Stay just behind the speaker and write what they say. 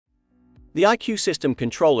The IQ System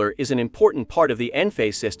Controller is an important part of the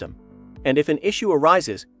Enphase system, and if an issue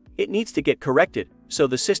arises, it needs to get corrected so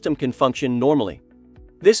the system can function normally.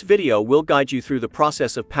 This video will guide you through the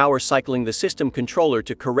process of power cycling the system controller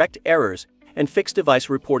to correct errors and fix device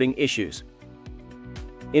reporting issues.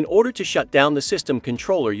 In order to shut down the system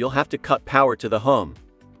controller, you'll have to cut power to the home.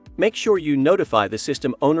 Make sure you notify the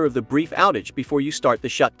system owner of the brief outage before you start the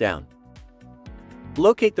shutdown.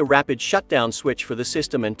 Locate the rapid shutdown switch for the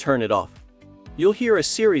system and turn it off. You'll hear a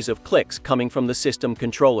series of clicks coming from the system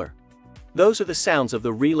controller. Those are the sounds of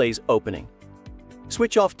the relays opening.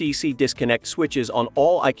 Switch off DC disconnect switches on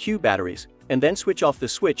all IQ batteries, and then switch off the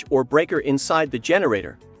switch or breaker inside the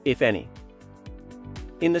generator, if any.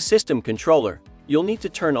 In the system controller, you'll need to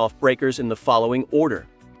turn off breakers in the following order.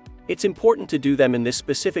 It's important to do them in this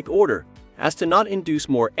specific order, as to not induce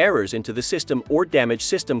more errors into the system or damage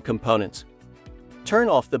system components. Turn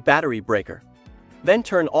off the battery breaker. Then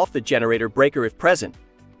turn off the generator breaker if present,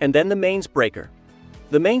 and then the mains breaker.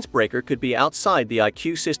 The mains breaker could be outside the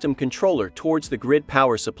IQ system controller towards the grid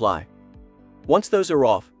power supply. Once those are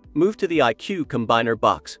off, move to the IQ combiner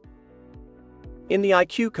box. In the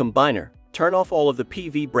IQ combiner, turn off all of the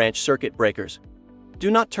PV branch circuit breakers.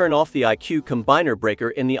 Do not turn off the IQ combiner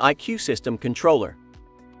breaker in the IQ system controller.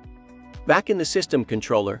 Back in the system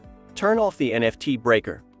controller, turn off the NFT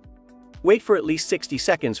breaker. Wait for at least 60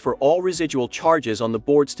 seconds for all residual charges on the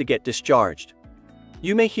boards to get discharged.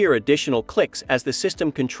 You may hear additional clicks as the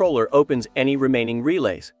system controller opens any remaining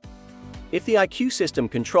relays. If the IQ system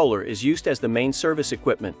controller is used as the main service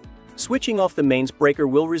equipment, switching off the mains breaker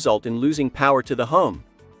will result in losing power to the home.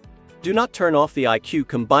 Do not turn off the IQ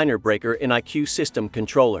combiner breaker in IQ system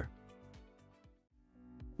controller.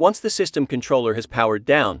 Once the system controller has powered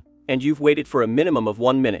down, and you've waited for a minimum of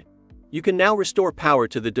 1 minute, you can now restore power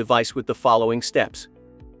to the device with the following steps.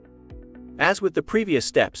 As with the previous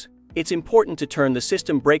steps, it's important to turn the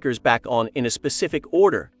system breakers back on in a specific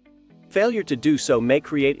order. Failure to do so may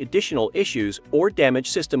create additional issues or damage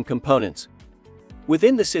system components.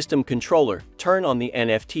 Within the system controller, turn on the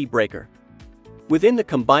NFT breaker. Within the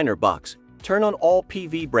combiner box, turn on all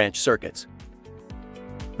PV branch circuits.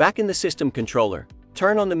 Back in the system controller,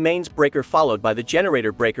 turn on the mains breaker followed by the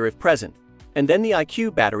generator breaker if present, and then the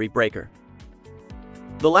IQ battery breaker.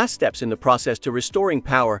 The last steps in the process to restoring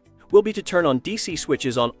power will be to turn on DC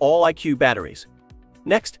switches on all IQ batteries.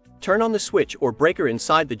 Next, turn on the switch or breaker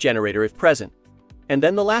inside the generator if present. And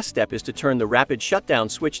then the last step is to turn the rapid shutdown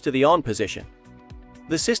switch to the on position.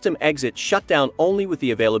 The system exits shutdown only with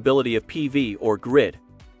the availability of PV or grid.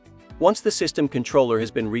 Once the system controller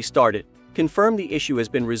has been restarted, confirm the issue has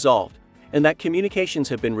been resolved, and that communications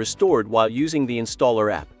have been restored while using the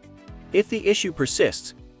installer app. If the issue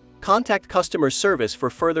persists, contact customer service for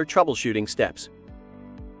further troubleshooting steps.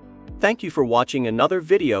 Thank you for watching another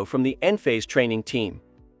video from the Enphase training team.